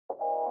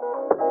দেখুন,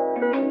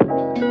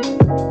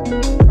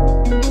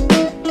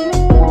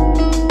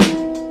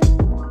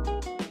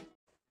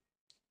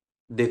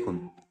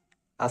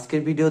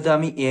 আজকের ভিডিওতে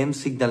আমি এএম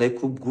সিগন্যালে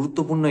খুব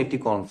গুরুত্বপূর্ণ একটি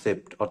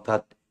কনসেপ্ট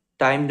অর্থাৎ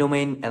টাইম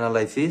ডোমেইন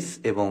অ্যানালাইসিস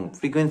এবং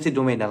ফ্রিকোয়েন্সি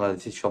ডোমেইন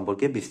অ্যানালাইসিস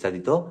সম্পর্কে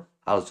বিস্তারিত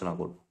আলোচনা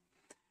করব।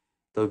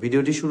 তো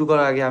ভিডিওটি শুরু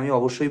করার আগে আমি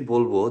অবশ্যই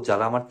বলবো,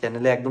 যারা আমার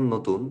চ্যানেলে একদম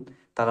নতুন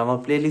তারা আমার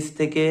প্লেলিস্ট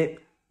থেকে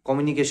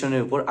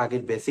কমিউনিকেশনের উপর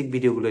আগের বেসিক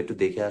ভিডিওগুলো একটু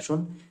দেখে আসুন,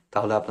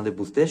 তাহলে আপনাদের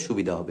বুঝতে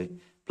সুবিধা হবে।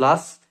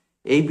 প্লাস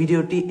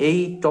এই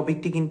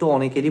টপিকটি কিন্তু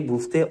অনেকেরই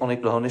বুঝতে অনেক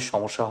ধরনের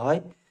সমস্যা হয়।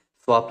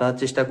 তো আপনারা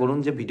চেষ্টা করুন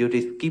যে ভিডিওটি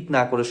স্কিপ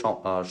না করে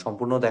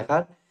সম্পূর্ণ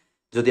দেখার,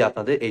 যদি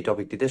আপনাদের এই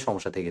টপিকটিতে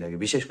সমস্যা থেকে থাকে।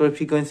 বিশেষ করে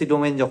ফ্রিকোয়েন্সি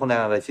ডোমেইন যখন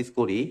অ্যানালাইসিস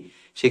করি,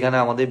 সেখানে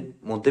আমাদের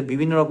মধ্যে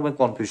বিভিন্ন রকমের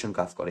কনফিউশন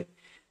কাজ করে।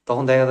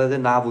 তখন দেখা যায় যে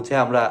না বুঝে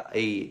আমরা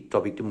এই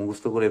টপিকটি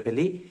মুখস্থ করে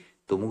ফেলি।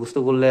 তো মুখস্থ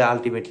করলে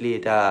আলটিমেটলি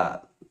এটা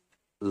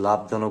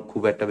লাভজনক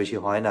খুব একটা বেশি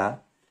হয় না।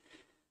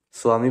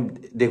 সো আমি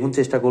দেখুন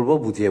চেষ্টা করব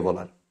বুঝিয়ে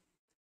বলার।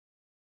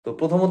 তো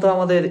প্রথমত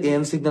আমাদের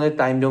এএম সিগন্যালের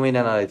টাইম ডোমেইন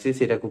অ্যানালাইসিস,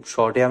 এটা খুব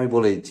শর্টে আমি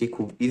বলে দিচ্ছি,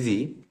 খুব ইজি।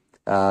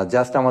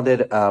 জাস্ট আমাদের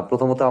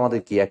প্রথমত আমাদের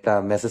কি একটা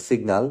message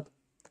signal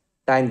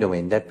time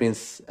domain, that means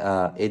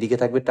এদিকে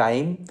থাকবে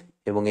টাইম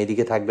এবং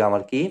এদিকে থাকবে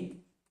আমার কি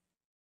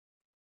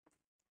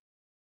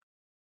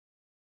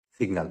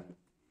সিগন্যাল।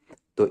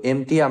 তো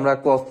এমটি আমরা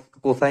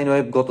কোসাইন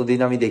ওয়েভ গতদিন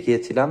আমি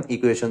দেখিয়েছিলাম,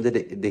 ইকুয়েশন যে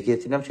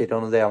দেখিয়েছিলাম সেটা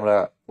অনুযায়ী আমরা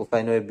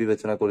কোসাইন ওয়েভ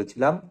বিবেচনা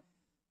করেছিলাম।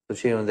 তো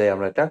সেই অনুযায়ী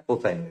আমরা একটা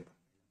কোসাইন ওয়েভ,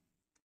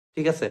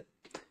 ঠিক আছে।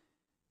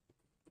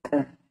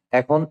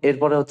 এখন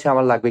এরপরে হচ্ছে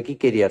আমার লাগবে কি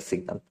কেরিয়ার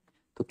সিগন্যাল।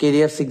 তো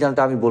কেরিয়ার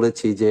সিগন্যালটা আমি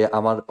বলেছি যে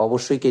আমার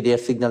অবশ্যই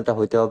কেরিয়ার সিগন্যালটা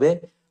হইতে হবে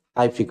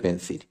হাই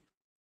ফ্রিকোয়েন্সির,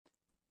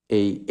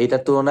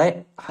 এটার তুলনায়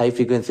হাই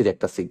ফ্রিকোয়েন্সির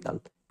একটা সিগন্যাল।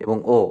 এবং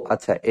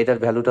আচ্ছা, এটার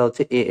ভ্যালুটা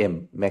হচ্ছে এএম,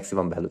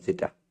 ম্যাক্সিমাম ভ্যালু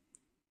যেটা,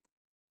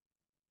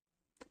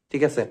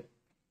 ঠিক আছে।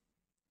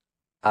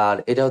 আর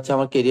এটা হচ্ছে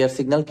আমার কেরিয়ার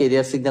সিগন্যাল।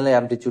 কেরিয়ার সিগন্যালের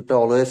অ্যামপ্লিটিউডটা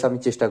অলওয়েজ আমি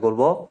চেষ্টা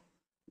করব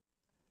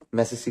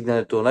মেসেজ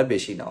সিগন্যালের তুলনায়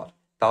বেশি নেওয়ার,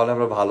 তাহলে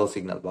আমরা ভালো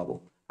সিগন্যাল পাবো।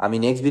 আমি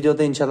নেক্সট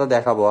ভিডিওতে ইনশাল্লাহ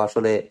দেখাবো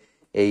আসলে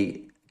এই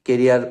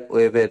কেরিয়ার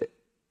ওয়েভের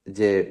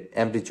যে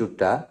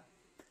অ্যামপ্লিটিউডটা,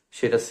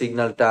 সেটা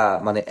সিগন্যালটা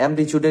মানে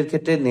অ্যামপ্লিটিউডের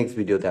ক্ষেত্রে নেক্সট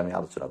ভিডিওতে আমি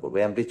আলোচনা করবো।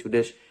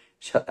 অ্যামপ্লিটিউডের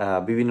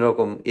বিভিন্ন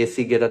রকম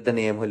এসি গ্রেটার দেন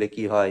এম হলে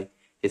কি হয়,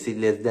 এসি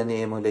লেস দেন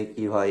এম হলে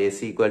কি হয়,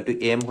 এসি ইকুয়াল টু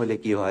এম হলে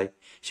কি হয়,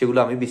 সেগুলো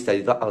আমি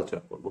বিস্তারিত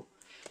আলোচনা করব।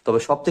 তবে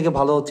সব থেকে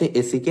ভালো হচ্ছে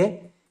এসি কে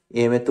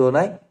এম এর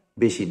তুলনায়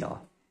বেশি নেওয়া,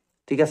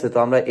 ঠিক আছে। তো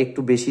আমরা একটু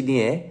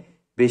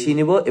বেশি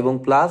নিব এবং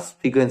প্লাস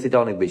ফ্রিকোয়েন্সিটা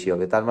অনেক বেশি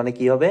হবে। তার মানে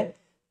কি হবে,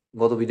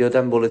 গত ভিডিওতে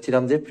আমি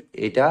বলেছিলাম যে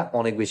এটা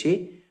অনেক বেশি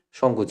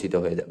সংকুচিত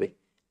হয়ে যাবে,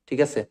 ঠিক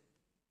আছে।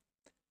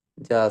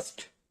 জাস্ট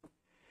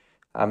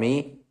আমি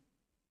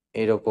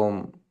এরকম,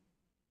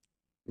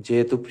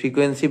 যেহেতু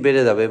ফ্রিকোয়েন্সি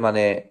বেড়ে যাবে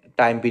মানে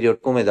টাইম পিরিয়ড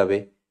কমে যাবে,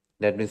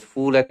 দ্যাট মিনস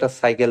ফুল একটা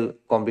সাইকেল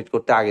কমপ্লিট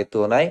করতে আগের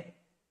তুলনায়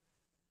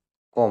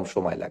কম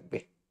সময় লাগবে,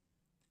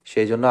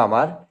 সেই জন্য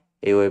আমার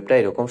এই ওয়েভটা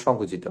এরকম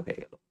সংকুচিত হয়ে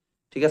গেল,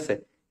 ঠিক আছে।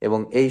 এবং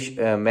এই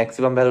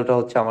ম্যাক্সিমাম ভ্যালুটা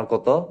হচ্ছে আমার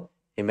কত,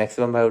 এই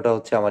ম্যাক্সিমাম ভ্যালুটা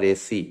হচ্ছে আমার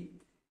এসি,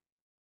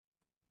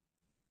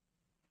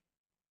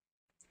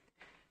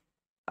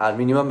 আর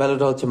মিনিমাম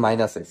ভ্যালুটা হচ্ছে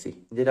মাইনাস এসি,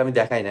 যেটা আমি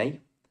দেখাই নাই,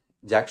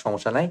 যাক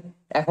সমস্যা নাই।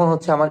 এখন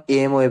হচ্ছে আমার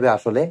এম ওয়েভে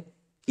আসলে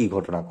কি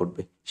ঘটনা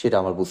ঘটবে সেটা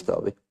আমার বুঝতে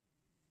হবে।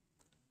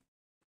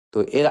 তো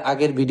এর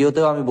আগের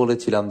ভিডিওতেও আমি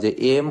বলেছিলাম যে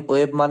এম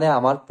ওয়েভ মানে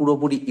আমার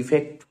পুরোপুরি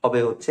ইফেক্ট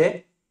হবে হচ্ছে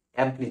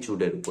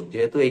অ্যামপ্লিচিউডের উপর,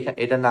 যেহেতু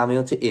এটার নামই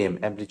হচ্ছে এম,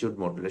 অ্যামপ্লিচিউড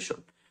মডুলেশন।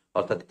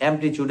 অর্থাৎ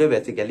অ্যামপ্লিচিউডে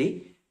বেসিক্যালি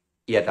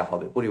ইয়েটা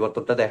হবে,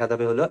 পরিবর্তনটা দেখা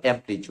যাবে হলো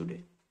অ্যামপ্লিচিউডে।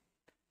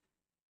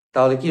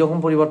 তাহলে কি রকম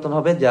পরিবর্তন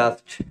হবে,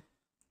 জাস্ট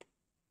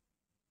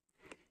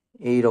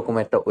এই রকম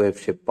একটা ওয়েভ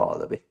শেপ পাওয়া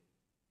যাবে।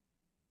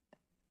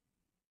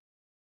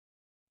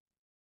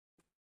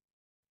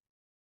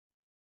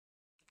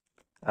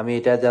 আমি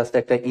এটা জাস্ট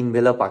একটা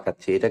ইনভেলপ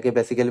আঁকাচ্ছি, এটাকে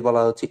বেসিক্যালি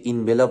বলা হচ্ছে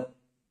ইনভেলপ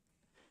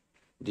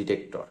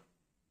ডিটেক্টর।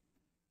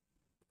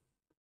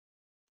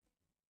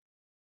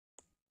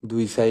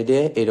 দুই সাইডে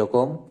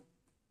এরকম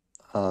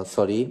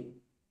সরি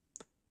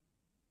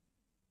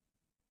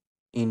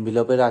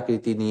ইনভেলপের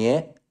আকৃতি নিয়ে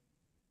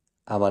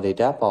আমার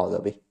এটা পাওয়া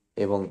যাবে।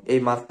 এবং এই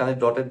মাঝখানে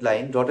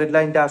ডটেড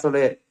লাইনটা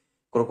আসলে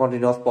কোনো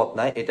কন্টিনিউয়াস পথ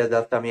নাই, এটা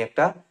জাস্ট আমি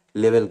একটা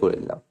লেভেল করে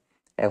নিলাম।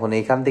 এখন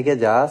এখান থেকে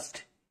জাস্ট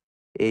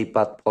এই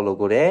পাথ ফলো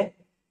করে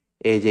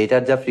এই যে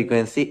এটার যা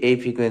ফ্রিকোয়েন্সি, এই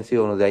ফ্রিকোয়েন্সি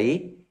অনুযায়ী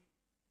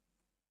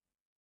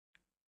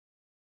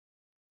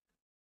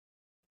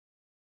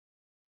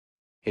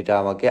এটা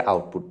আমাকে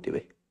আউটপুট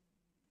দিবে।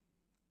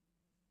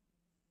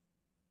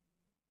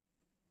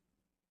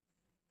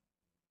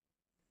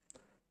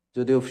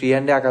 যদিও ফ্রি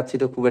হ্যান্ডে আঁকাচ্ছি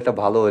তো খুব একটা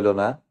ভালো হইলো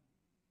না,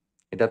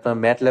 এটা আপনার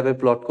ম্যাট ল্যাবে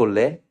প্লট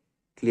করলে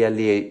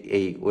ক্লিয়ারলি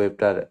এই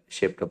ওয়েভটার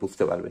শেপটা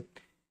বুঝতে পারবেন।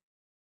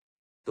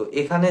 তো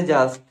এখানে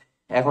জাস্ট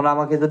এখন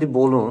আমাকে যদি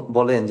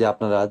বলেন যে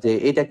আপনারা যে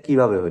এটা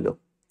কিভাবে হইলো,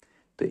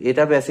 তো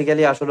এটা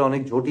বেসিক্যালি আসলে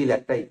অনেক জটিল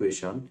একটা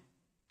ইকুয়েশন,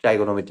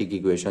 ট্রাইগোনোমেট্রিক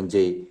ইকুয়েশন।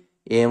 যে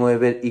এম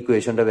ওয়েভের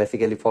ইকুয়েশনটা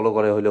বেসিক্যালি ফলো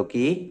করে হলো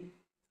কি,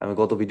 আমি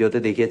গত ভিডিওতে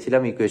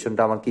দেখিয়েছিলাম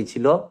ইকুয়েশনটা আমার কি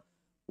ছিল,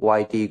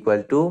 ওয়াইটি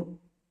ইকুয়াল টু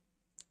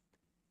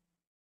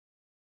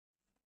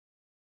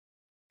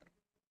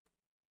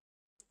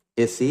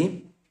এসি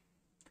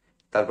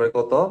তারপরে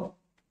কত,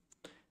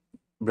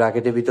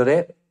 ব্র্যাকেটের ভিতরে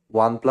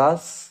 1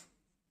 প্লাস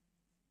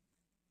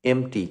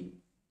এমটি,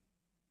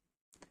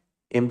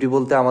 এমটি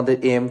বলতে আমাদের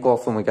এম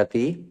কস omega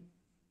t,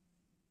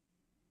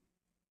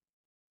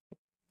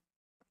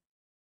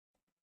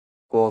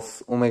 cos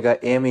omega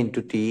M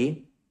into T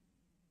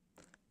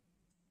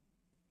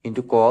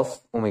into cos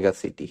omega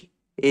city.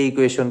 এই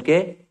ইকুয়েশনকে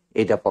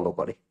এটা ফলো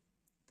করে।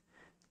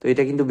 তো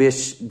এটা কিন্তু বেশ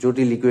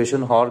জটিল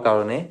ইকুয়েশন হওয়ার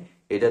কারণে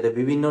এটাতে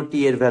বিভিন্ন টি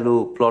এর ভ্যালু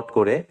প্লট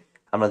করে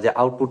আমরা যে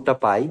আউটপুটটা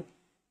পাই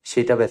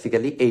সেটা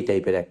বেসিক্যালি এই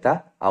টাইপের একটা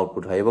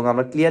আউটপুট হয়। এবং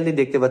আমরা ক্লিয়ারলি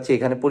দেখতে পাচ্ছি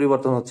এখানে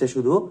পরিবর্তন হচ্ছে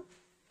শুধু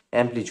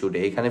অ্যামপ্লিচিউডে,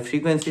 এখানে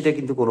ফ্রিকোয়েন্সিটা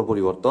কিন্তু কোনো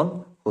পরিবর্তন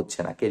হচ্ছে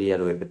না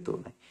ক্যারিয়ার ওয়েভের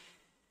তুলনায়,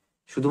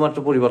 শুধুমাত্র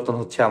পরিবর্তন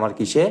হচ্ছে আমার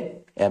কিসে,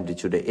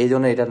 অ্যামপ্লিচিউডে। এই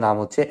জন্য এটার নাম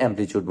হচ্ছে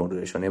অ্যামপ্লিচিউড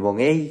মডুলেশন। এবং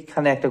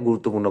এইখানে একটা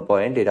গুরুত্বপূর্ণ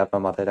পয়েন্ট, এটা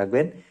আপনার মাথায়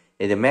রাখবেন,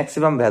 এই যে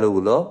ম্যাক্সিমাম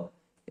ভ্যালুগুলো,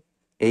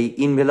 এই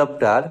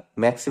ইনভেলপটার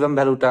ম্যাক্সিমাম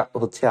ভ্যালুটা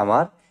হচ্ছে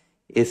আমার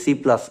AC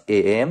plus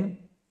am,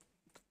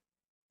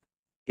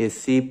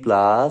 AC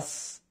plus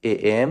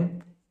am,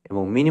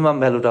 এবং মিনিমাম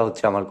ভ্যালুটা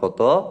হচ্ছে আমার কত,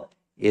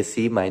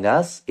 এসি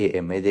মাইনাস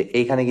এএম। এই যে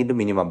এইখানে কিন্তু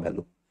মিনিমাম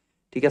ভ্যালু,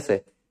 ঠিক আছে।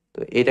 তো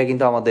এটা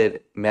কিন্তু আমাদের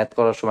ম্যাথ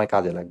করার সময়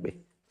কাজে লাগবে।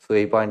 সো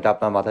এই পয়েন্টটা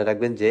আপনার মাথায়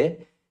রাখবেন যে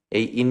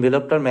এই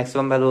ইনভেলপটার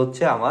ম্যাক্সিমাম ভ্যালু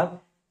হচ্ছে আমার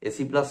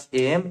এসি প্লাস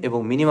এএম, এবং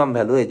মিনিমাম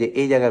ভ্যালু এই যে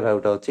এই জায়গার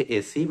ভ্যালুটা হচ্ছে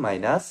এসি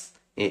মাইনাস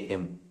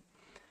এএম।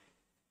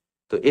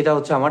 তো এটা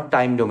হচ্ছে আমার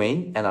টাইম ডোমেইন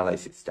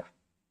অ্যানালাইসিসটা।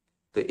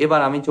 তো এবার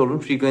আমি চলুন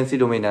ফ্রিকোয়েন্সি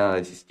ডোমেইন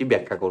অ্যানালাইসিসটি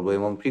ব্যাখ্যা করব।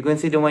 এবং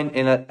ফ্রিকোয়েন্সি ডোমেইন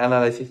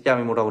অ্যানালাইসিসটি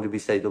আমি মোটামুটি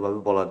বিস্তারিত ভাবে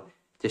বলার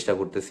চেষ্টা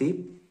করতেছি,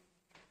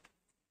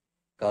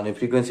 কারণ এই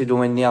ফ্রিকোয়েন্সি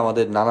ডোমেইন নিয়ে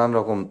আমাদের নানান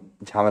রকম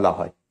ঝামেলা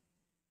হয়।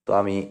 তো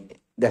আমি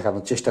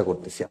দেখানোর চেষ্টা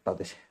করতেছি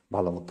আপনাদের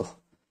ভালো মতো।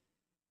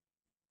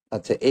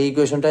 আচ্ছা, এই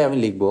ইকুয়েশনটাই আমি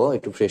লিখবো,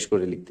 একটু ফ্রেশ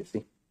করে লিখতেছি।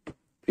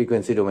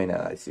 ফ্রিকোয়েন্সি ডোমেইন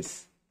অ্যানালাইসিস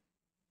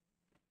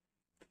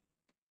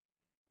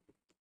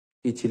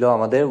কি ছিল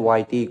আমাদের,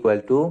 ওয়াইটি equal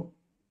to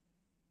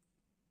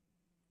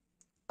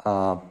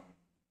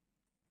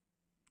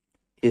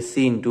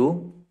AC into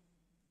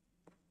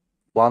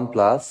 1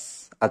 plus,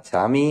 আচ্ছা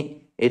আমি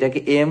এটাকে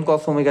এম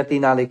কস ওমেগা টি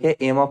না লিখে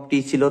এম অফ টি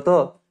ছিল, তো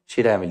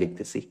সেটাই আমি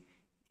লিখতেছি,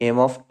 M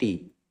of T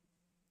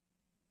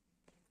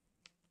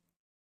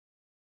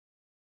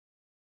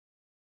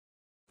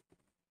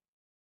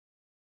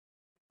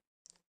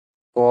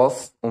cos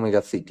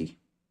omega city.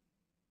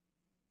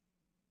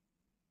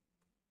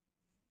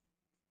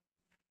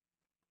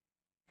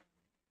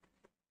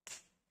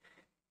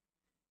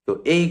 তো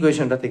এই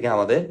ইকুয়েশনটা থেকে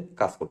আমাদের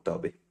কাজ করতে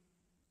হবে।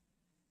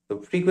 তো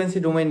ফ্রিকোয়েন্সি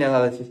ডোমেইন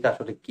অ্যানালাইসিসটা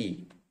আসলে কি?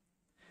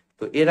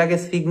 তো এর আগে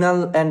সিগন্যাল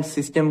অ্যান্ড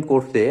সিস্টেম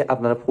কোর্সে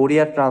আপনারা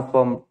ফোরিয়ার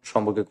ট্রান্সফর্ম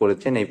সম্পর্কে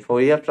করেছেন। এই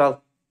ফোরিয়ার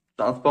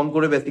ট্রান্সফর্ম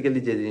করে বেসিক্যালি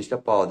যে জিনিসটা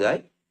পাওয়া যায়,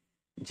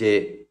 যে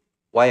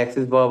ওয়াই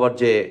অ্যাক্সিস বরাবর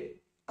যে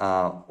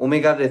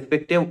ওমেগার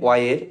রেসপেক্টে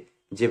ওয়াই এর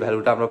যে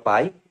ভ্যালুটা আমরা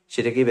পাই,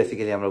 সেটাকেই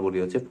বেসিক্যালি আমরা বলি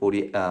হচ্ছে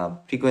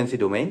ফ্রিকোয়েন্সি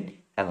ডোমেইন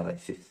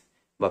অ্যানালাইসিস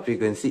বা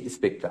ফ্রিকোয়েন্সি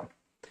স্পেকট্রাম।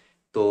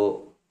 তো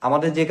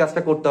আমাদের যে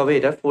কাজটা করতে হবে,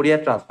 এটা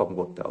ফোরিয়ার ট্রান্সফর্ম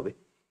করতে হবে।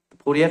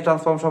 ফোরিয়ার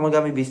ট্রান্সফর্ম সম্পর্কে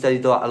আমি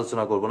বিস্তারিত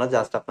আলোচনা করব না,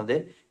 জাস্ট আপনাদের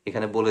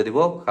এখানে বলে দিব,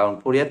 কারণ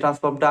ফোরিয়ার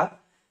ট্রান্সফর্মটা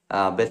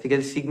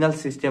বেসিক্যালি সিগন্যাল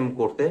সিস্টেম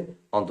করতে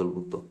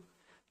অন্তর্ভুক্ত।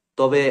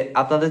 তবে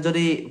আপনাদের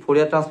যদি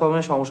ফোরিয়ার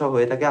ট্রান্সফর্মের সমস্যা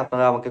হয়ে থাকে,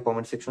 আপনারা আমাকে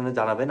কমেন্ট সেকশনে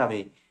জানাবেন, আমি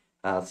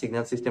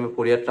সিগন্যাল সিস্টেমে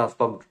ফোরিয়ার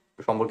ট্রান্সফর্ম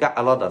সম্পর্কে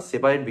আলাদা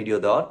সেপারেট ভিডিও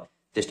দেওয়ার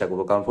চেষ্টা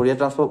করবো, কারণ ফোরিয়ার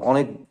ট্রান্সফর্ম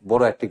অনেক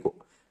বড় একটি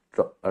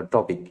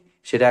টপিক,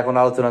 সেটা এখন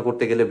আলোচনা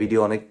করতে গেলে ভিডিও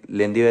অনেক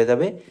লেন্দি হয়ে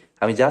যাবে।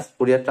 আমি জাস্ট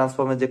ফোরিয়ার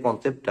ট্রান্সফর্মের যে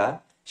কনসেপ্টটা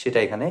সেটা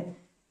এখানে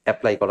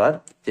অ্যাপ্লাই করার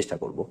চেষ্টা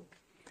করব।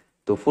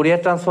 তো ফোরিয়ার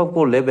ট্রান্সফর্ম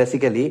করলে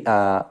বেসিক্যালি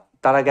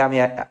তার আগে আমি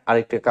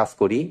আরেকটা কাজ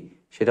করি,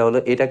 সেটা হলো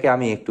এটাকে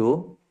আমি একটু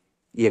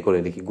ইয়ে করে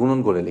লিখি, গুণন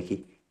করে লিখি,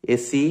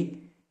 এসি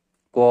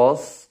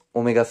কস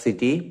omega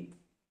city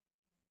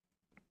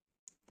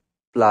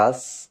plus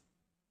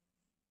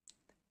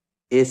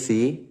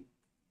AC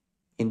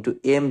into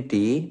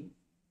MT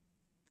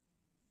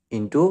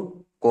into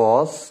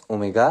cos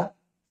omega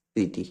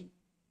city.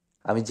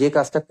 আমি যে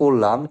কাজটা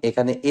করলাম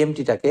এখানে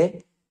এমটিটাকে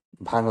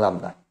ভাঙলাম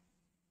না,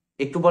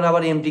 একটু পরে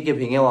আবার এমটিকে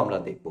ভেঙেও আমরা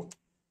দেখব,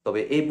 তবে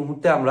এই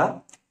মুহূর্তে আমরা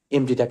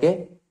এমটিটাকে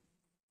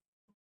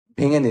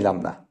ভেঙে নিলাম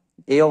না।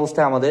 এই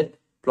অবস্থায় আমাদের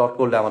প্লট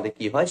করলে আমাদের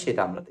কি হয়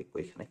সেটা আমরা দেখবো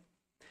এখানে।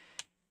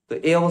 তো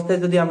এই অবস্থায়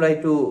যদি আমরা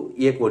একটু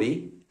ইয়ে করি,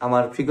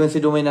 আমার ফ্রিকোয়েন্সি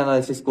ডোমেইন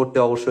অ্যানালাইসিস করতে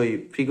অবশ্যই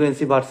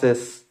ফ্রিকোয়েন্সি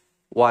ভার্সেস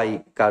ওয়াই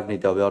কার্ভ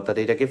নিতে হবে, অর্থাৎ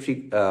এটাকে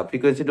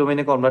ফ্রিকোয়েন্সি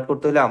ডোমেইনে কনভার্ট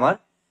করতে হলে আমার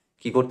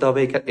কি করতে হবে,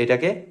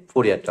 এটাকে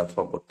ফোরিয়ার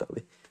ট্রান্সফর্ম করতে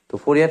হবে। তো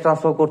ফোরিয়ার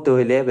ট্রান্সফর্ম করতে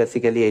হইলে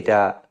বেসিক্যালি এটা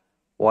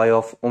ওয়াই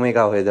অফ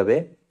ওমেগা হয়ে যাবে,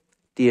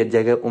 টি এর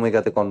জায়গায়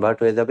ওমেগাতে কনভার্ট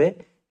হয়ে যাবে।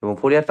 এবং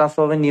ফোরিয়ার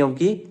ট্রান্সফর্মের নিয়ম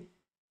কি,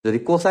 যদি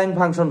কোসাইন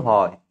ফাংশন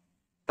হয়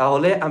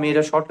তাহলে, আমি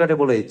এটা শর্টকাটে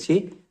বলে দিচ্ছি,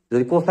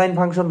 যদি কোসাইন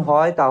ফাংশন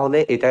হয় তাহলে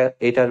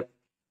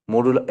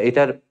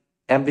এটার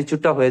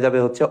অ্যামপ্লিচিউডটা হয়ে যাবে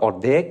হচ্ছে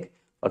অর্ধেক,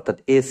 অর্থাৎ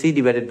এসি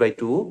ডিভাইডেড বাই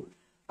 2।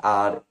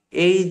 আর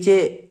এই যে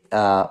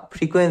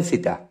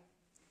ফ্রিকোয়েন্সিটা,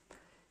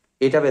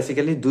 এটা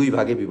বেসিক্যালি 2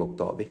 ভাগে বিভক্ত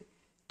হবে,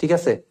 ঠিক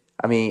আছে।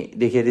 আমি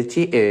দেখিয়ে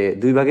দিচ্ছি,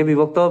 2 ভাগে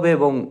বিভক্ত হবে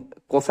এবং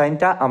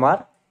কোসাইনটা আমার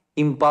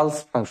ইম্পালস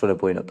ফাংশনে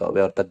পরিণত হবে,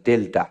 অর্থাৎ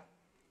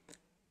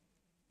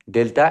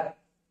ডেল্টা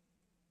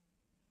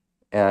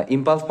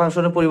ইম্পালস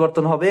ফাংশনের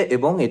পরিবর্তন হবে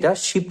এবং এটা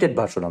শিফটেড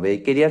ভার্সন হবে। এই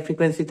ক্যারিয়ার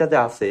ফ্রিকোয়েন্সিটাতে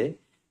আছে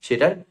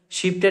সেটার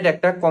শিফটেড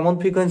একটা কমন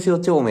ফ্রিকোয়েন্সি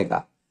হচ্ছে ওমেগা।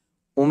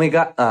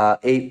 ওমেগা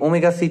এই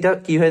ওমেগা সিটা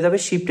কি হয়ে যাবে,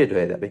 শিফটেড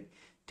হয়ে যাবে।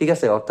 ঠিক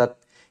আছে, অর্থাৎ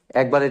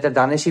একবার এটা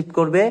ডানে শিফট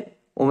করবে,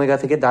 ওমেগা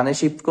থেকে ডানে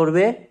শিফট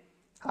করবে,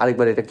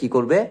 আরেকবার এটা কি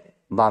করবে,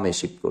 বামে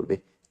শিফট করবে।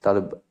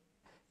 তাহলে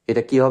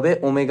এটা কি হবে,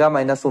 ওমেগা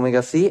মাইনাস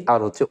ওমেগা সি আর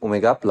হচ্ছে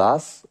ওমেগা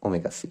প্লাস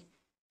ওমেগা সি।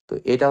 তো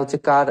এটা হচ্ছে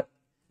কার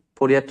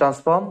ফোরিয়ার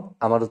ট্রান্সফর্ম,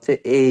 আমার হচ্ছে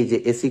এই যে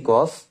এসি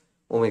কস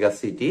omega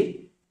city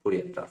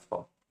Fourier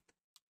transform.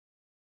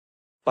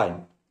 Fine.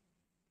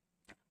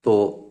 তো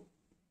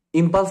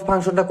ইম্পালস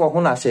ফাংশনটা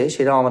কখন আসে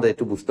সেটাও আমাদের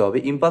একটু বুঝতে হবে।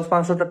 ইম্পালস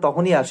ফাংশনটা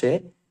তখনই আসে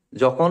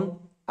যখন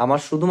আমার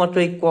শুধুমাত্র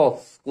এই কস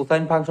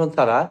কোসাইন ফাংশন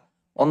ছাড়া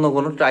অন্য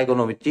কোনো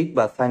ট্রাইগোনোমেট্রিক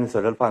বা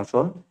সাইনোসয়েডাল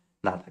ফাংশন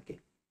না থাকে।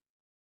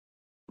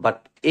 বাট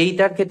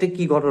এইটার ক্ষেত্রে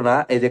কি ঘটনা,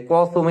 এই যে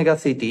কস ওমেগা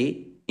সিটি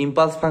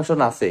ইম্পালস ফাংশন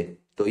আছে,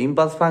 তো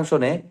ইম্পালস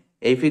ফাংশনে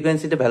এই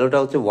ফ্রিকোয়েন্সিতে ভ্যালুটা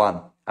হচ্ছে 1,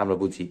 আমরা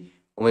বুঝি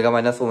ওমেগা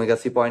মাইনাস ওমেগা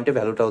সি পয়েন্টে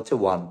ভ্যালুটা হচ্ছে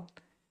 1।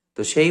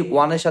 তো সেই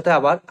 1-এর সাথে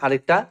আবার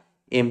আরেকটা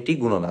এমটি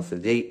গুণন আছে,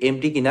 যেই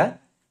এমটি কিনা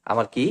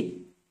আমার কি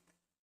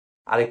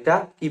আরেকটা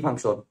কি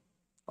ফাংশন,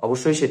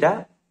 অবশ্যই সেটা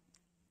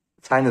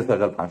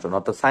সাইনোসয়েডাল ফাংশন।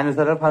 অর্থাৎ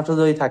সাইনোসয়েডাল ফাংশন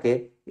যদি থাকে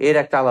এর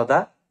একটা আলাদা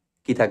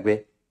কি থাকবে,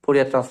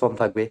 ফোরিয়ার ট্রান্সফর্ম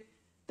থাকবে।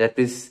 দ্যাট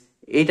মিনস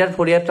এইটার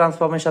ফোরিয়ার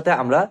ট্রান্সফর্মের সাথে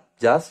আমরা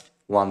জাস্ট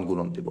 1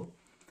 গুণন দেব।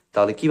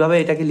 তাহলে কিভাবে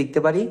এটাকে লিখতে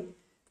পারি,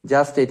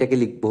 জাস্ট এটাকে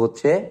লিখবো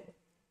হচ্ছে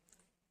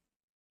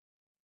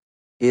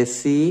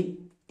এসি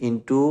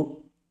ইন্টু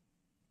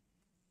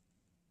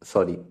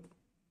সরি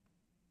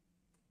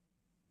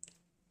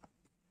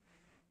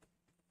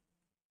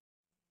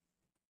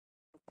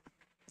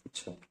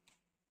আচ্ছা,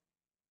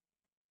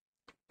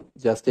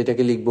 জাস্ট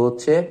এটাকে লিখবো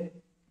হচ্ছে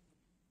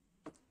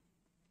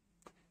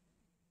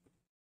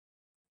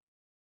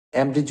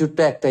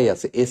অ্যামপ্লিটিউডটা একটাই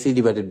আছে, এসি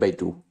ডিভাইডেড বাই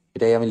 2,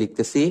 এটাই আমি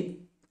লিখতেছি।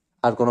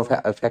 আর কোনো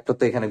ফ্যাক্টর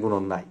তো এখানে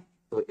গুণন নাই,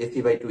 তো এসি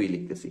বাই 2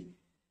 লিখতেছি।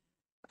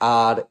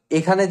 আর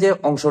এখানে যে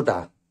অংশটা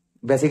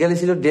বেসিক্যালি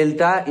ছিল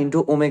delta into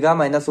omega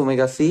minus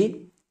omega C,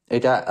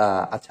 এটা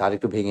আচ্ছা আর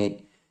একটু ভেঙে,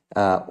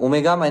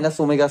 omega minus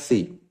omega C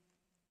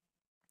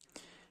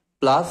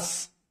plus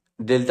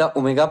delta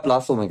omega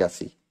plus omega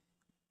C.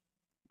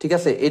 ঠিক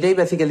আছে, এটাই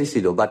বেসিক্যালি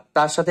ছিল, বাট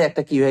তার সাথে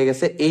একটা কি হয়ে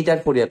গেছে, এইটার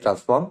ফোরিয়ার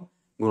ট্রান্সফর্ম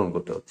গুণন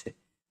করতে হচ্ছে।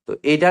 তো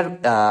এটার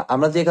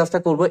আমরা যে কাজটা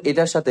করব,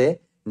 এটার সাথে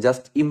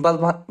জাস্ট ইম্পালস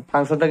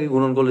ফাংশনটাকে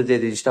গুণন করলে যে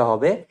জিনিসটা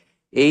হবে,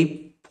 এই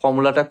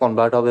ফর্মুলাটা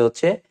কনভার্ট হবে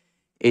হচ্ছে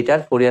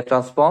এটার Fourier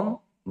transform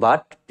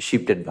but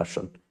shifted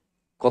version.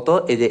 কত,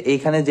 এই যে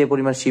এইখানে যে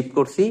পরিমাণ শিফট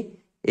করছি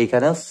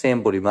এইখানেও সেম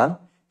পরিমাণ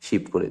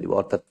শিফট করে দিব।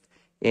 অর্থাৎ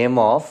এম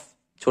অফ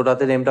ছোট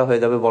হাতের এমটা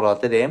হয়ে যাবে বড়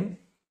হাতের এম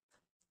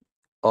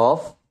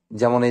অফ,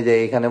 যেমন এই যে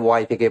এখানে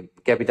ওয়াই থেকে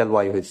ক্যাপিটাল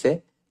ওয়াই হয়েছে,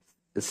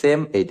 সেম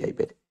এই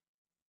টাইপের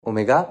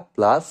ওমেগা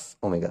প্লাস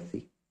ওমেগা সি।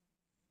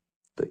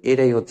 তো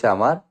এটাই হচ্ছে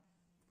আমার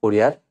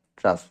ফোরিয়ার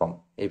ট্রান্সফর্ম,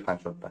 এই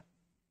ফাংশনটা।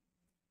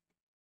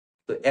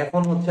 তো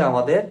এখন হচ্ছে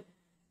আমাদের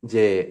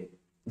যে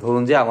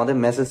ধরুন যে আমাদের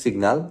মেসেজ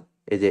সিগন্যাল,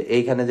 এই যে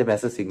এইখানে যে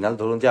মেসেজ সিগন্যাল,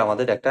 ধরুন যে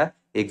আমাদের একটা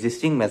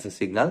এক্সিস্টিং মেসেজ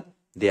সিগন্যাল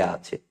দেয়া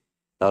আছে,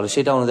 তাহলে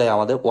সেটা অনুযায়ী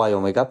আমাদের ওয়াই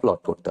ওমেগা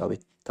প্লট করতে হবে।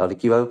 তাহলে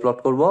কিভাবে প্লট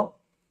করব,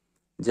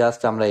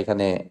 জাস্ট আমরা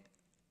এখানে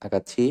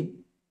আঁকাচ্ছি।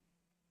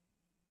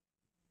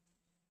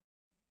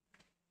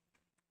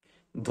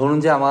 ধরুন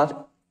যে আমার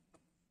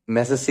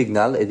মেসেজ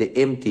সিগন্যাল এই যে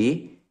এমটি,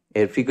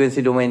 এর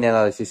ফ্রিকোয়েন্সি ডোমেইন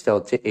অ্যানালাইসিসটা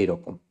হচ্ছে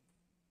এইরকম,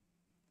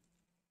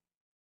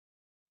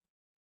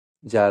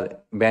 যার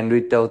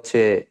ব্যান্ডউইথটা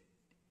হচ্ছে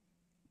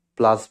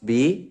প্লাস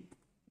বি,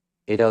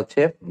 এটা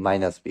হচ্ছে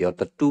মাইনাস বি,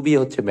 অর্থাৎ 2b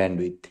হচ্ছে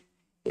ব্যান্ডউইথ।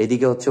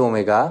 এদিকে হচ্ছে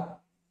ওমেগা,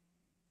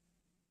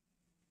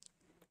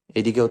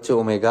 এদিকে হচ্ছে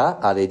ওমেগা,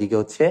 আর এদিকে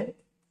হচ্ছে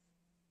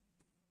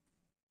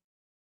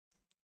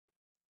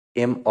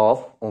এম অফ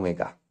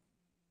ওমেগা।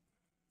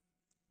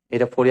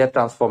 এটা ফোরিয়ার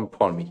ট্রান্সফর্ম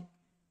ফর্মই,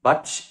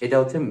 বাট এটা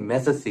হচ্ছে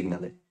মেসেজ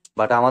সিগন্যালের।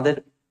 বাট আমাদের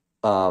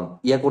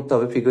ইয়া করতে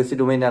হবে, ফ্রিকোয়েন্সি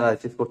ডোমেইন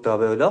অ্যানালাইসিস করতে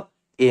হবে হলো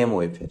এম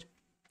ওয়েভ এর।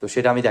 তো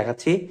সেটা আমি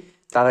দেখাচ্ছি।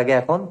 তার আগে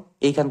এখন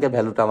এইখানকার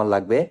ভ্যালুটা আমার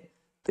লাগবে।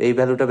 তো এই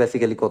ভ্যালুটা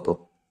বেসিক্যালি কত,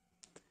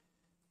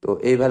 তো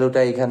এই ভ্যালুটা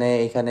এখানে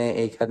এইখানে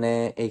এইখানে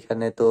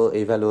এইখানে, তো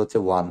এই ভ্যালু হচ্ছে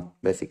 1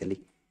 বেসিক্যালি।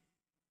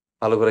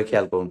 ভালো করে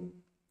খেয়াল করুন,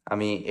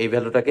 আমি এই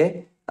ভ্যালুটাকে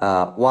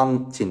 1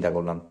 চিন্তা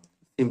করলাম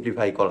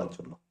সিম্পলিফাই করার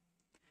জন্য।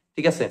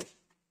 ঠিক আছে,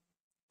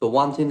 তো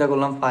 1 চিন্তা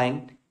করলাম, ফাইন।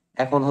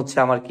 এখন হচ্ছে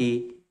আমার কি,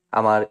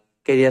 আমার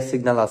ক্যারিয়ার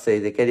সিগন্যাল আছে,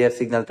 এই যে ক্যারিয়ার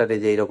সিগন্যালটার এই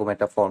যে এইরকম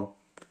একটা ফর্ম।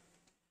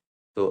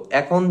 তো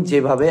এখন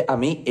যেভাবে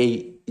আমি এই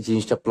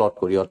জিনিসটা প্লট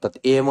করি, অর্থাৎ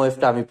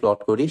এএমওএফটা আমি প্লট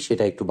করি,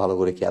 সেটা একটু ভালো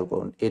করে খেয়াল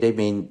করুন, এটাই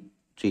মেইন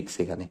ট্রিক্স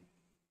এখানে।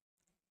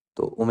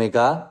 তো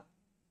ওমেগা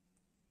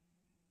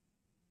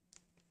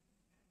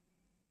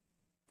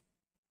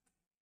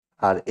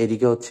আর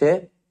এদিকে হচ্ছে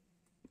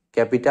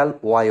ক্যাপিটাল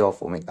ওয়াই অফ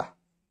ওমেগা,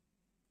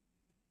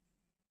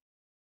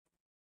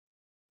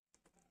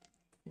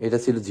 এটা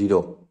ছিল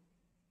 0।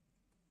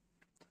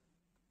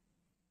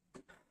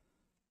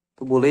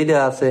 তো বলেই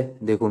দেওয়া আছে,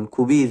 দেখুন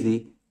খুবই easy,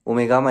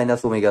 omega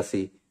minus omega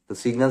C. তো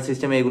সিগন্যাল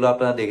সিস্টেমে এগুলো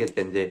আপনারা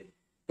দেখেছেন যে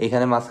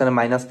এখানে মাঝখানে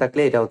মাইনাস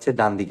থাকলে এটা হচ্ছে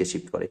ডান দিকে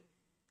শিফট করে,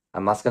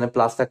 আর মাঝখানে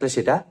প্লাস থাকলে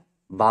সেটা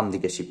বাম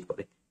দিকে শিফট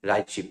করে,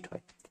 রাইট শিফট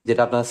হয়।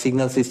 যেটা আপনার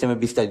সিগন্যাল সিস্টেমে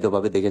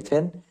বিস্তারিতভাবে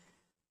দেখেছেন।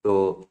 তো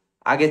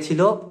আগে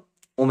ছিল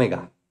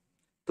ওমেগা।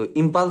 তো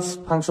ইম্পালস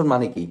ফাংশন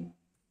মানে কি?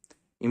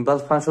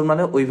 ইম্পালস ফাংশন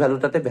মানে ওই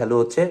ভ্যালুটাতে ভ্যালু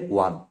হচ্ছে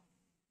 1।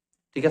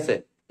 ঠিক আছে,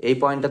 এই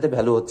পয়েন্টটাতে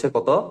ভ্যালু হচ্ছে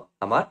কত?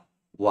 আমার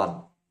 1।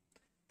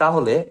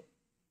 তাহলে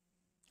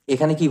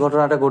এখানে কি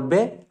ঘটনাটা ঘটবে?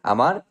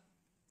 আমার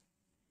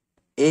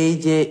এই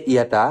যে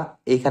ইয়াটা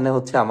এইখানে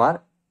হচ্ছে আমার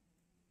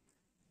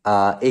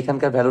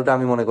এইখানকার ভ্যালুটা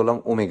আমি মনে করলাম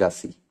ওমেগা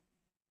সি।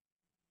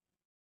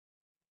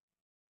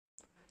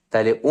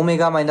 তাইলে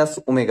ওমেগা মাইনাস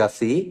ওমেগা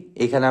সি,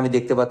 এখানে আমি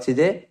দেখতে পাচ্ছি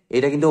যে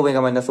এটা কিন্তু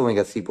omega minus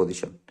omega C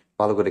position.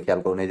 ভালো করে খেয়াল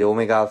করুন, এই যে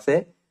ওমেগা আছে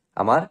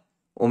আমার,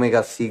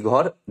 ওমেগা সি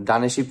ঘর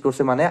ডানে শিফট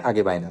করছে মানে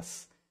আগে মাইনাস,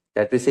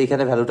 দ্যাট মিনস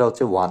এইখানে ভ্যালুটা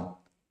হচ্ছে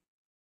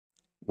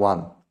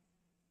 1।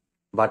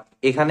 বাট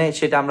এখানে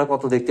সেটা আমরা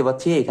কত দেখতে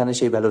পাচ্ছি? এখানে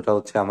সেই ভ্যালুটা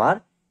হচ্ছে আমার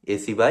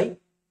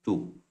AC/2।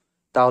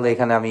 তাহলে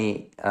এখানে আমি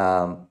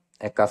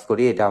এক কাজ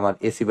করি, এটা আমার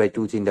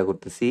AC/2 চিন্তা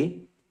করতেছি,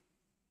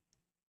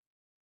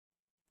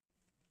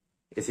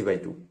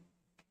 AC/2।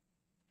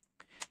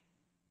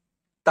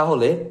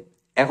 তাহলে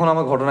এখন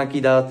আমার ঘটনা কি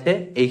দাঁড়াচ্ছে?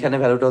 এইখানে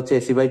ভ্যালুটা হচ্ছে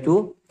AC/2,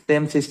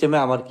 সেম সিস্টেমে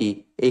আমার কি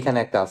এইখানে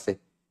একটা আছে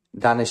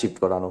ডানে শিফট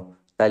করানো,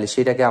 তাইলে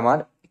সেটাকে আমার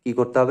কি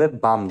করতে হবে?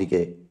 বাম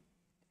দিকে,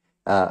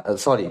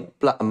 সরি,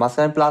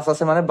 মাঝখানে প্লাস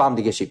আছে মানে বাম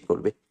দিকে শিফট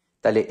করবে।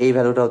 তাহলে এই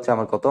ভ্যালুটা হচ্ছে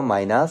আমার কত?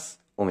 Minus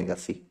omega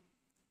C.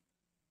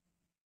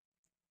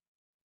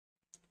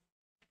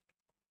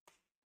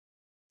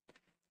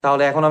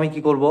 তাহলে এখন আমি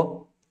কি করব?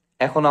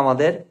 এখন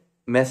আমাদের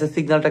মেসেজ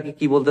সিগন্যালটাকে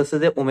কি বলতেছে?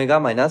 যে ওমেগা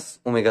মাইনাস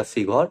ওমেগা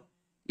সি ঘর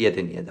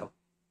ইয়েতে নিয়ে যাও।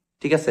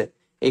 ঠিক আছে,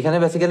 এখানে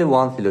বেসিক্যালি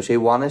 1 ছিল, সেই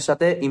 1 এর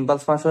সাথে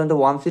ইম্পালস ফাংশনে তো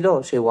 1 ছিল,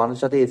 সেই 1 এর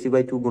সাথে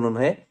AC/2 গুণন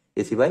হয়ে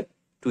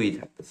AC/2ই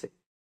থাকতেছে।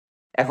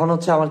 এখন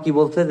হচ্ছে আমার কি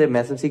বলছে? যে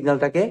মেসেজ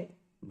সিগন্যালটাকে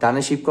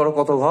ডানে শিফট করো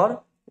কত ঘর?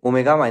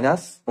 ওমেগা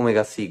মাইনাস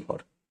ওমেগা সি ঘর।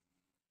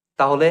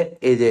 তাহলে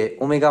এই যে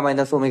ওমেগা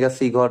মাইনাস ওমেগা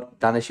সি ঘর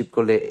ডানে শিফট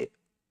করলে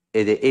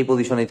এই যে এই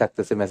পজিশনেই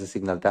থাকতেছে মেসেজ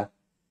সিগন্যালটা।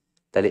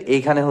 তাহলে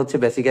এইখানে হচ্ছে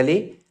বেসিক্যালি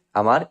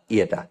আমার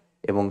ইয়েটা,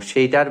 এবং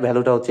সেইটার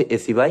ভ্যালুটা হচ্ছে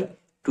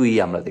AC/2ই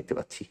আমরা দেখতে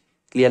পাচ্ছি,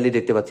 ক্লিয়ারলি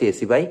দেখতে পাচ্ছি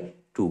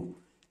AC/2।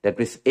 দ্যাট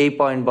মিনস এই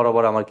পয়েন্ট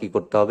বরাবর আমার কি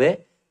করতে হবে?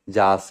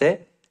 যা আছে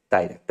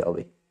তাই রাখতে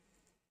হবে।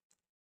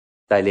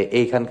 তাইলে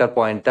এইখানকার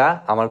পয়েন্টটা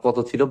আমার কত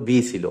ছিল? বি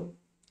ছিল।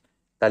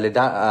 তাহলে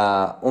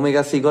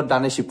ওমেগা সি ঘর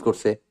ডানে শিফট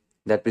করছে,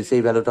 দ্যাট মিনস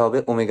এই ভ্যালুটা হবে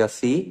ওমেগা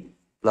সি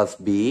প্লাস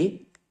বি,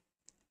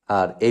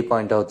 আর এই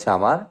পয়েন্টটা হচ্ছে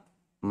আমার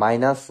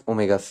minus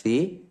omega C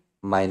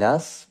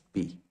minus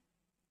B.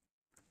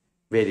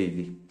 Very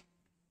easy.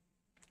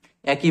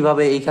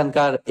 একইভাবে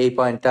এইখানকার এই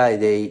পয়েন্টটা এই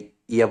যে এই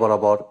ইয়া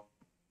বরাবর,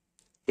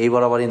 এই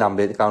বরাবরই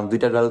নামবে, কারণ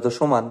দুইটার ভ্যালু তো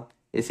সমান,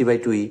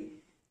 AC/2ই।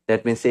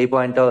 দ্যাট মিনস এই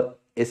পয়েন্টটা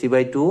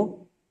AC/2,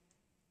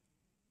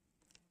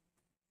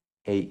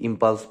 এই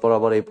ইম্পালস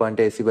বরাবর এই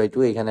পয়েন্টটা AC/2,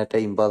 এখানে একটা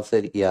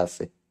ইম্পালসের ইয়া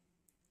আছে,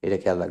 এটা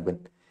খেয়াল রাখবেন।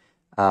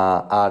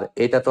 আর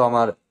এটা তো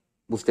আমার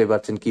বুঝতেই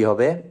পারছেন কি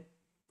হবে?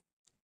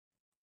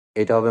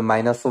 এটা হবে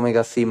minus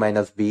omega C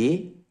minus B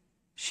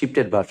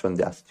shifted version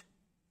just,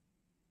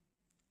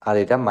 আর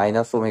এটা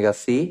minus omega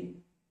C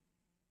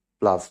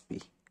plus B.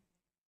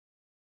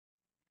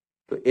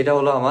 তো এটা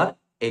হলো আমার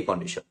এই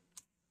কন্ডিশন।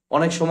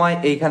 অনেক সময়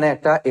এইখানে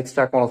একটা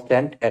এক্সট্রা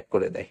কনস্ট্যান্ট অ্যাড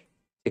করে দেয়,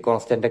 এই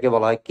কনস্ট্যান্টটাকে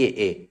বলা হয় কে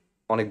এ।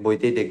 অনেক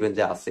বইতেই দেখবেন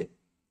যে আছে,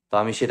 তো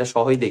আমি সেটা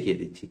সহই দেখিয়ে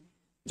দিচ্ছি।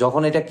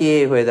 যখন এটা কে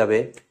এ হয়ে যাবে,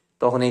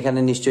 তখন এখানে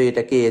নিশ্চয়ই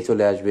এটা কে এ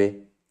চলে আসবে,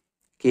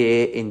 কে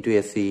এ ইন্টু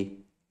এসি,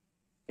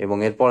 এবং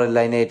এর পরের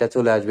লাইনে এটা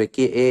চলে আসবে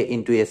কে এ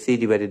ইন্টু এসি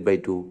ডিভাইডেড বাই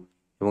 2,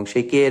 এবং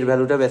সেই কে এর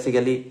ভ্যালুটা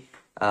বেসিক্যালি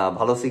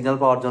ভালো সিগন্যাল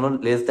পাওয়ার জন্য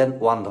লেস দ্যান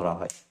 1 ধরা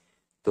হয়।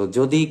 তো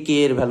যদি কে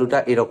এর ভ্যালুটা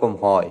এরকম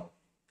হয়,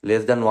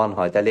 লেস দ্যান 1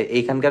 হয়, তাহলে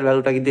এইখানকার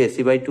ভ্যালুটা কিন্তু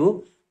AC/2,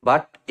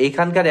 বাট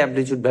এইখানকার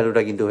অ্যামপ্লিচিউড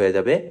ভ্যালুটা কিন্তু হয়ে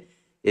যাবে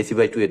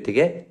AC/2 এর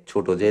থেকে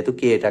ছোট, যেহেতু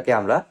কে এটাকে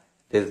আমরা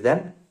লেস দ্যান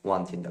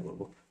 1 চিন্তা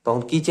করব।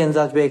 তখন কি চেঞ্জ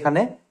আসবে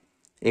এখানে?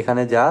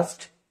 এখানে জাস্ট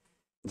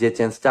যে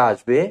চেঞ্জটা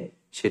আসবে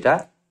সেটা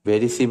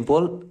ভেরি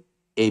সিম্পল,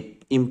 এই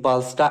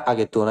ইম্পালসটা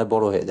আগের তুলনায়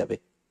বড় হয়ে যাবে।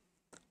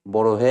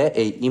 বড় হয়ে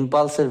এই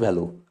ইম্পালসের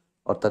ভ্যালু,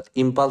 অর্থাৎ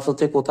ইম্পালস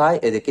হচ্ছে কোথায়?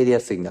 এই যে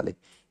কেরিয়ার সিগন্যালে,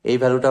 এই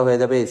ভ্যালুটা হয়ে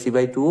যাবে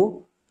AC/2।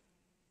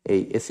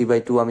 এই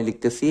AC/2 আমি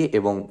লিখতেছি,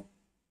 এবং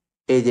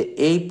এই যে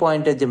এই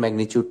পয়েন্টের যে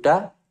ম্যাগনিচিউডটা,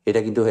 এটা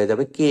কিন্তু হয়ে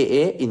যাবে কে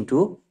এ ইন্টু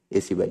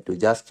AC/2,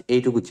 জাস্ট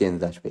এইটুকু চেঞ্জ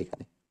আসবে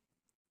এখানে।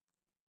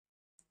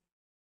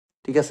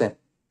 ঠিক আছে,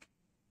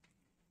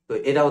 তো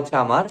এটা হচ্ছে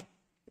আমার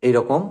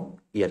এইরকম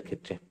ইয়ার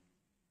ক্ষেত্রে।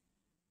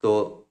 তো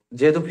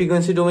যেহেতু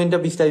ফ্রিকোয়েন্সি ডোমেইনটা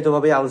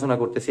বিস্তারিতভাবে আলোচনা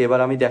করতেছি, এবার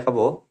আমি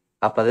দেখাবো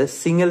আপনাদের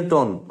সিঙ্গেল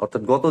টোন,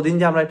 অর্থাৎ গতদিন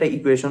যে আমরা একটা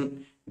ইকুয়েশন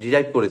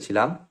ডিরাইভ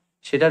করেছিলাম,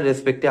 সেটার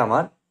রেসপেক্টে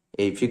আমার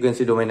এই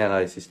ফ্রিকোয়েন্সি ডোমেইন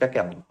অ্যানালাইসিসটা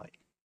কেমন হয়।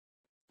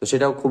 তো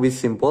সেটাও খুবই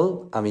সিম্পল,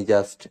 আমি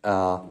জাস্ট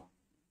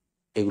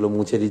এগুলো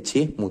মুছে দিচ্ছি,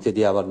 মুছে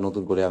দিয়ে আবার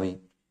নতুন করে আমি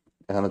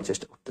দেখানোর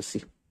চেষ্টা করতেছি।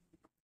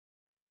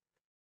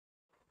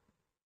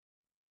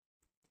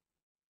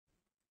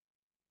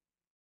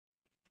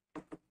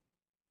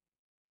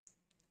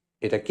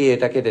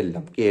 এটা কেটে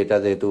দিলাম, এটা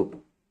যেহেতু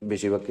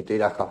বেশিরভাগ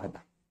ক্ষেত্রেই রাখা হয়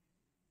না।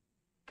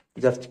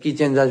 জাস্ট কি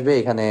চেঞ্জ আসবে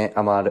এখানে?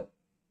 আমার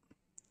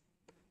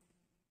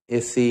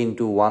AC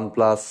ইন্টু 1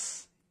 প্লাস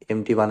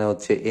MT মানে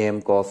হচ্ছে AM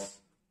cos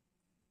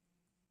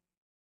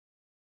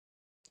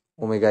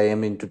omega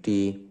M into T.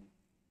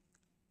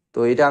 তো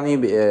এটা আমি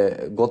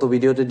গত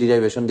ভিডিওতে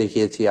ডিরাইভেশন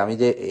দেখিয়েছি। আমি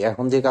যে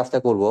এখন যে কাজটা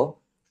করব,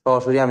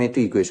 সরাসরি আমি একটু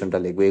ইকুয়েশনটা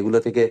লিখবো। এগুলো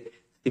থেকে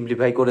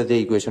সিম্পলিফাই করে যে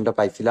ইকুয়েশনটা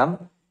পাইছিলাম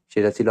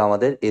সেটা ছিল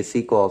আমাদের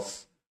এসি কস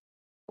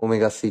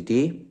omega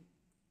city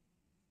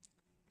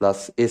plus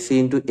AC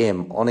into M.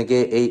 অনেকে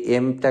এই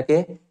এমটাকে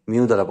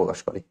মিউ দ্বারা প্রকাশ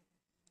করে,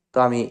 তো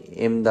আমি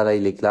এম দ্বারাই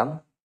লিখলাম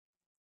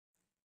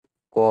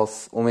কস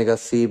omega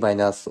C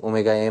minus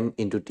omega M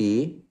into T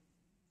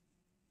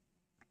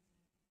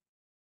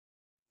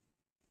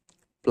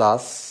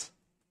plus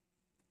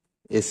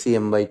AC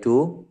M by two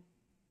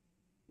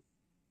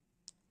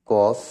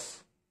cos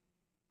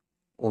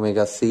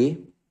omega C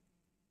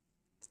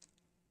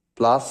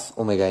plus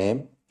omega M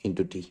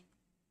into T.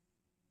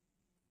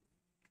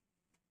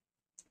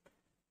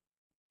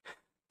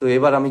 তো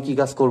এবার আমি কি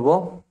কাজ করব,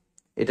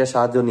 এটা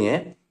সাহায্য নিয়ে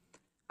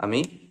আমি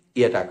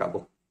ইয়েটা আঁকাবো,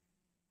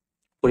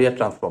 ফোরিয়ার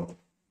ট্রান্সফর্ম।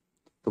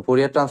 তো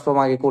ফোরিয়ার ট্রান্সফর্ম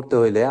আগে করতে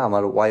হইলে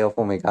আমার ওয়াই অফ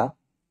ওমেগা,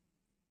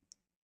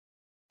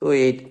 তো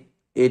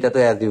এইটা তো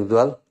অ্যাজ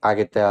ইউজুয়াল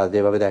আগেরটা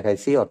যেভাবে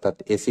দেখাইছি, অর্থাৎ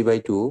AC by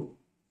two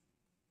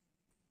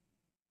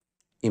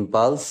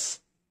impulse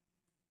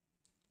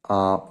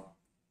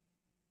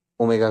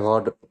omega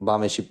ঘর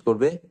বামে শিফট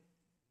করবে,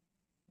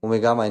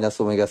 ওমেগা মাইনাস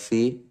ওমেগা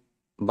সি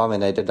বামে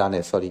না, এটা ডানে,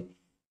 সরি,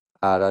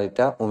 আর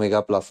এটা ওমেগা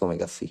প্লাস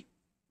ওমেগা সি।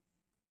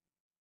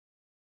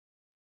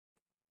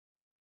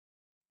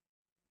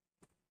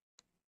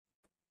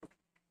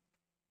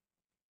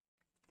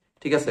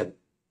 ঠিক আছে।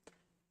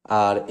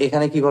 আর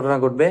এখানে কি ঘটনা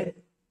ঘটবে,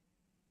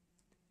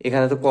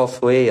 এখানে তো কস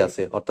হয়েই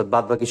আছে, অর্থাৎ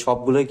বাদ বাকি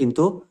সবগুলোই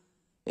কিন্তু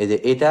এই যে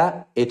এটা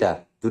এটা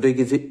দুটোই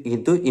কিছু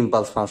কিন্তু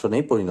ইম্পালস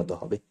ফাংশনেই পরিণত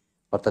হবে।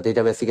 অর্থাৎ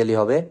এটা বেসিক্যালি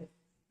হবে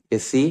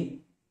AC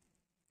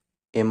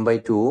M by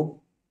to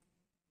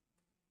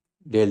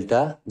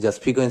delta, just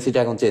ফ্রিকোয়েন্সিটা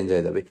এখন চেঞ্জ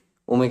হয়ে যাবে।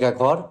 ওমেগা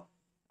ঘর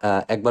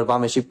একবার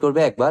বামে শিফট করবে,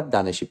 একবার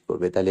ডানে শিফট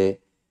করবে। তাহলে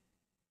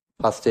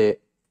ফার্স্টে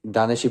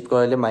ডানে shift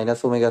করাইলে minus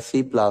omega C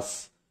plus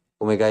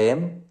omega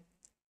M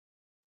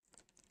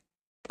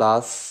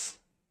plus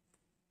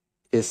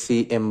AC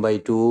M by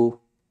to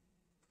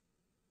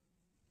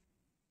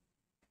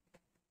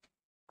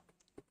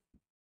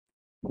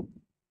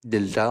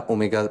delta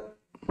omega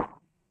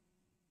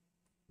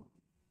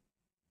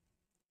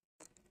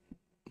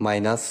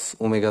minus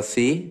omega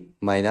C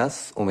minus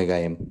omega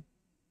M.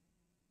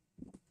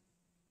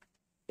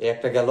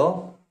 একটা গেল,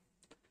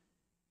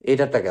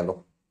 এটারটা গেল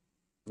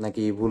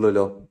নাকি ভুল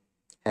হইলো?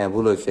 হ্যাঁ,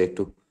 ভুল হয়েছে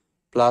একটু,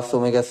 plus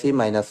omega C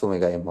minus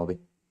omega M হবে।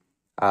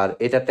 আর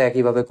এটারটা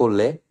একইভাবে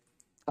করলে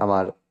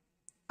আমার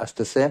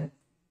আসতেছে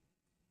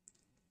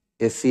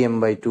AC M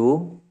by to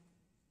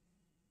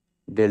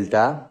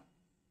delta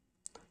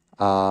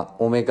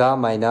omega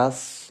minus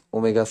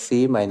omega C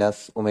minus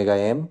omega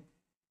M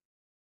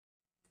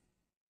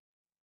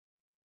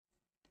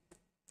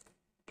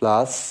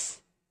plus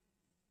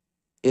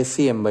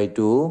AC M by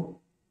two.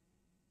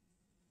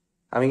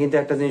 আমি কিন্তু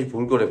একটা জিনিস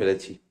ভুল করে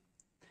ফেলেছি,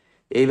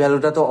 এই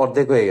ভ্যালুটা তো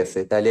অর্ধেক হয়ে গেছে,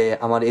 তাইলে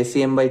আমার এসি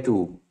এম বাই টু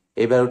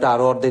এই ভ্যালুটা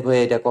আরো অর্ধেক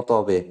হয়ে এটা কত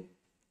হবে?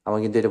 আমার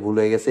কিন্তু এটা ভুল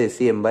হয়ে গেছে,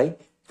 এসি এম বাই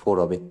ফোর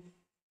হবে।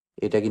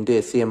 এটা কিন্তু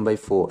AC M by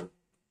four,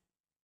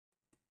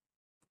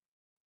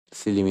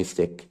 Seely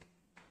mistake.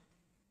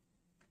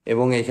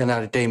 এবং এখানে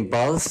আরেকটা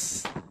ইম্পালস,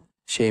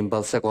 সেই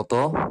ইম্পালসটা কত?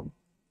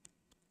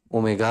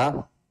 Omega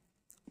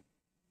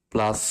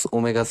plus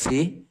omega C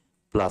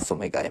plus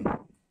omega M.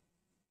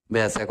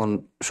 ব্যাস, এখন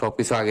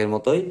সবকিছু আগের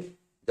মতোই,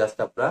 জাস্ট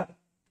আপনারা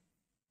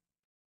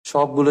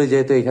সবগুলোই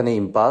যেহেতু এখানে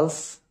ইম্পালস,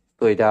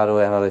 তো এটা আরো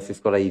অ্যানালাইসিস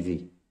করা ইজি।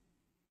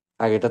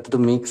 আগেটাতে তো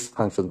মিক্স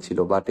ফাংশন ছিল,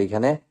 বাট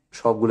এখানে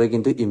সবগুলোই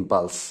কিন্তু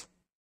ইম্পালস,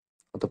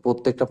 অর্থাৎ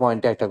প্রত্যেকটা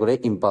পয়েন্টে একটা করে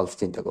ইম্পালস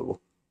চিন্তা করব।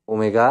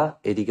 ওমেগা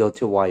এদিকে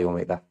হচ্ছে ওয়াই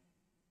ওমেগা।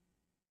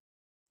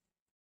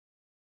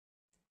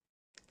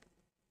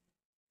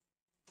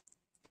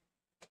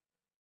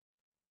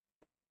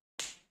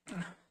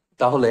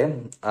 তাহলে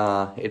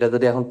এটা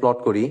যদি এখন প্লট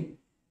করি,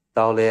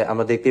 তাহলে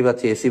আমরা দেখতেই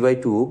পাচ্ছি এসি বাই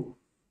টু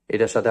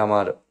এটার সাথে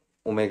আমার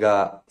ওমেগা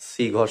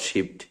সি ঘর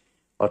শিফট,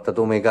 অর্থাৎ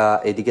ওমেগা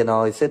এদিকে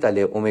নেওয়া হয়েছে,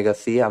 তাহলে ওমেগা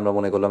সি আমরা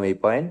মনে করলাম এই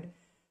পয়েন্ট,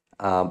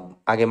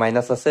 আগে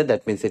মাইনাস আছে,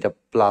 দ্যাট মিনস এটা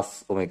প্লাস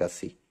ওমেগা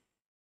সি।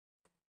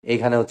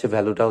 এইখানে হচ্ছে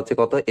ভ্যালুটা হচ্ছে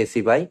কত?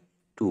 এসি বাই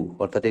টু,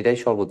 অর্থাৎ এটাই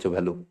সর্বোচ্চ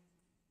ভ্যালু,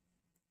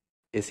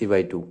 এসি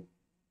বাই টু।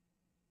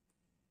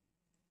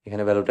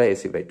 এখানে ভ্যালুটা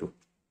এসি বাই টু।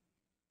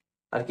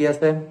 আর কি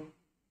আছে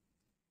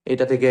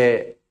এটা থেকে?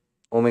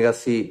 ওমেগা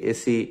সি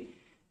এসি,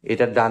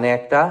 এটার ডানে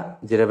একটা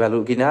যেটা ভ্যালু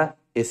কিনা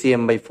এসি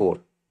এম বাই ফোর,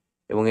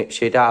 এবং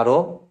সেটা আরো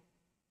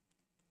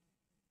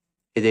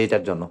এই যে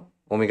এটার জন্য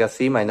omega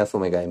C minus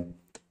omega M,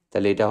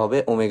 তাহলে এটা হবে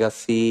omega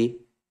C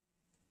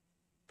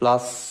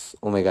plus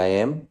omega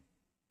M.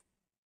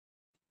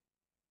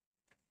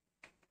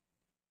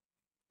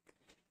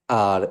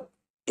 আর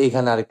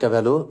এখানে আরেকটা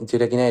ভ্যালু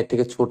যেটা কিনা এর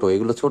থেকে ছোট,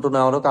 এগুলো ছোট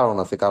নেওয়ারও কারণ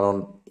আছে, কারণ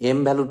এম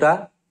ভ্যালুটা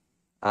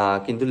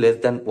কিন্তু less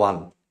than one.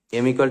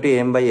 M equal to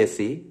M by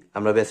AC,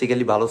 আমরা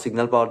বেসিক্যালি ভালো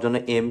সিগন্যাল পাওয়ার জন্য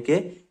এম কে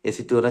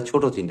এসির তুলনায়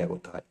ছোট চিন্তা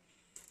করতে হয়,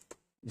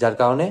 যার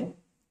কারণে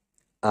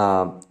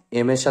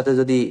এম এর সাথে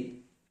যদি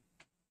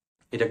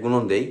এটা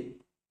গুণন দেই,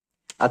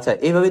 আচ্ছা,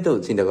 এইভাবেই তো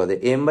চিন্তা করে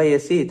এম বাই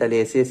এসি, তাহলে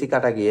এসি এসি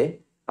কাটা গিয়ে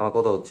আমার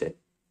কত হচ্ছে,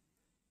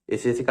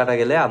 এসি এসি কাটা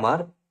গেলে আমার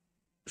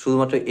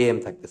শুধুমাত্র এম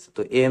থাকতেছে,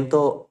 তো এম তো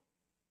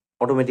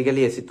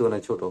অটোমেটিক্যালি এসির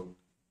তুলনায় ছোট,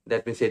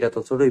 দ্যাট মিনস এটা তো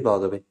ছোটই পাওয়া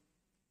যাবে।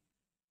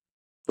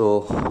 তো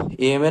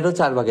এম এরও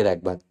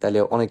 4/1 তাহলে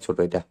অনেক ছোট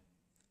এটা।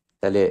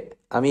 তাহলে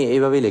আমি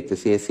এইভাবেই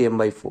লিখতেছি এসি এম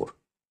বাই 4,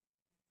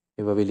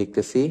 এভাবেই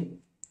লিখতেছি।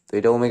 তো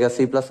এটা omega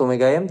C plus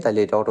omega M, তাহলে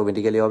এটা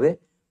অটোমেটিক্যালি হবে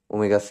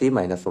omega C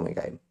minus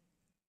omega M,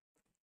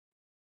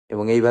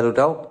 এবং এই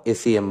ভ্যালুটাও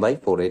এসি এম বাই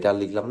 4, এটা আর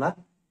লিখলাম না।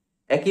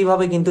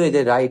 একইভাবে কিন্তু এই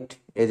যে রাইট,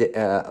 এই যে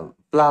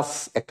প্লাস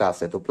একটা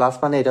আছে, তো প্লাস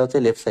মানে এটা হচ্ছে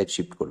লেফট সাইড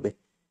শিফট করবে।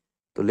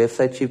 তো লেফট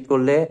সাইড শিফট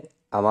করলে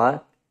আমার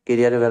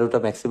কেরিয়ারের ভ্যালুটা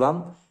ম্যাক্সিমাম,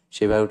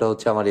 সেই ভ্যালুটা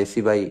হচ্ছে আমার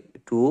এসি বাই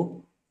 2।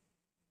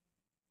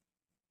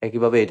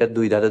 একইভাবে এটার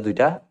দুই ধারে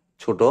দুইটা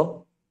ছোট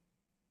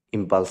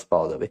ইম্পালস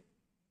পাওয়া যাবে,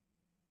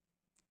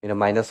 এটা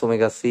মাইনাস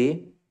ওমেগা সি,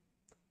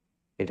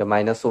 এটা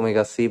minus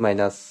omega C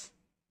minus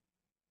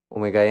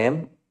omega M,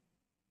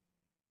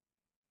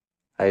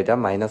 আর এটা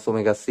minus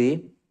omega C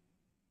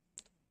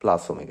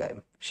plus omega M.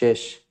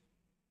 শেষ।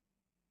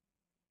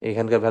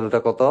 এখানকার ভ্যালুটা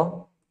কত,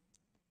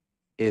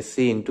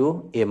 AC into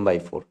M by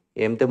 4,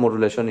 M তে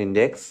মডুলেশন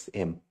ইন্ডেক্স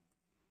এম।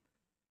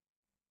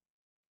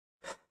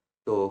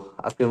 তো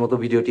আজকের মতো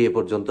ভিডিওটি এ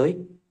পর্যন্তই।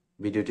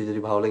 ভিডিওটি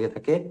যদি ভালো লেগে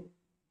থাকে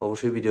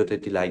অবশ্যই ভিডিওতে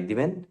একটি লাইক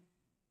দিবেন,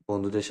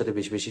 বন্ধুদের সাথে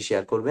বেশি বেশি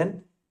শেয়ার করবেন,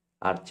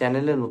 আর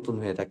চ্যানেলে নতুন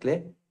হয়ে থাকলে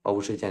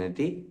অবশ্যই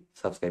চ্যানেলটি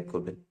সাবস্ক্রাইব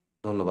করবেন।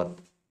 ধন্যবাদ।